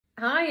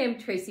Hi, I'm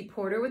Tracy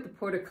Porter with the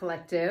Porter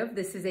Collective.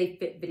 This is a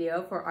fit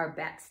video for our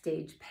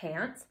Backstage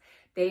pants.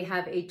 They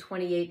have a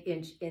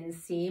 28-inch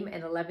inseam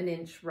and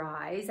 11-inch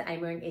rise.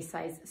 I'm wearing a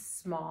size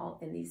small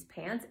in these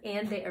pants,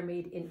 and they are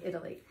made in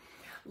Italy.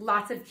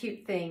 Lots of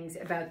cute things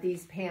about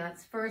these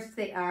pants. First,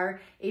 they are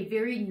a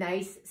very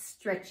nice,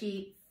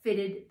 stretchy,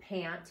 fitted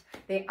pant.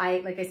 Like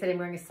I said, I'm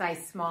wearing a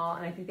size small,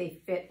 and I think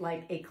they fit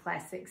like a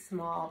classic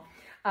small.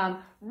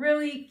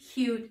 Really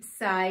cute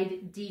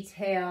side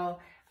detail.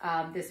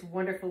 This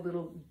wonderful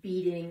little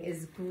beading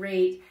is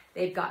great.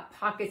 They've got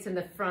pockets in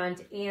the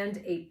front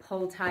and a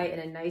pull tie and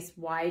a nice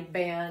wide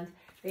band.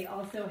 They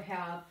also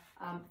have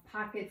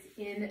pockets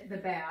in the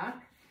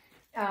back.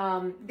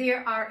 They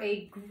are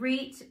a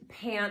great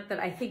pant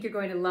that I think you're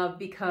going to love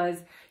because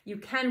you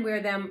can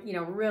wear them,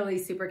 really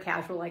super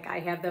casual like I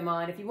have them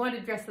on. If you want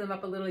to dress them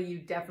up a little, you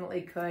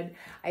definitely could.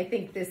 I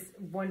think this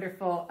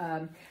wonderful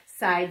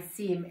side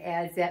seam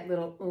adds that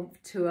little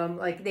oomph to them.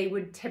 Like they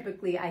would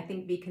typically, I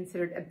think, be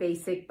considered a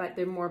basic, but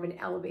they're more of an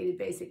elevated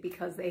basic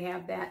because they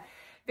have that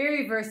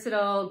very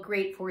versatile,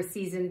 great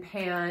four-season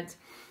pant.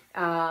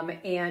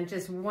 And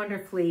just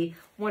wonderfully,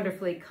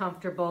 wonderfully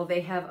comfortable.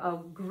 They have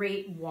a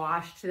great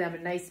wash to them, a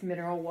nice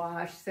mineral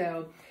wash.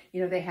 So,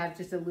 they have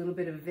just a little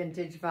bit of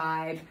vintage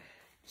vibe.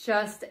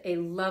 Just a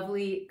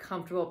lovely,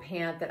 comfortable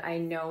pant that I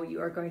know you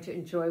are going to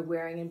enjoy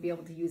wearing and be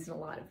able to use in a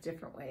lot of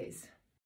different ways.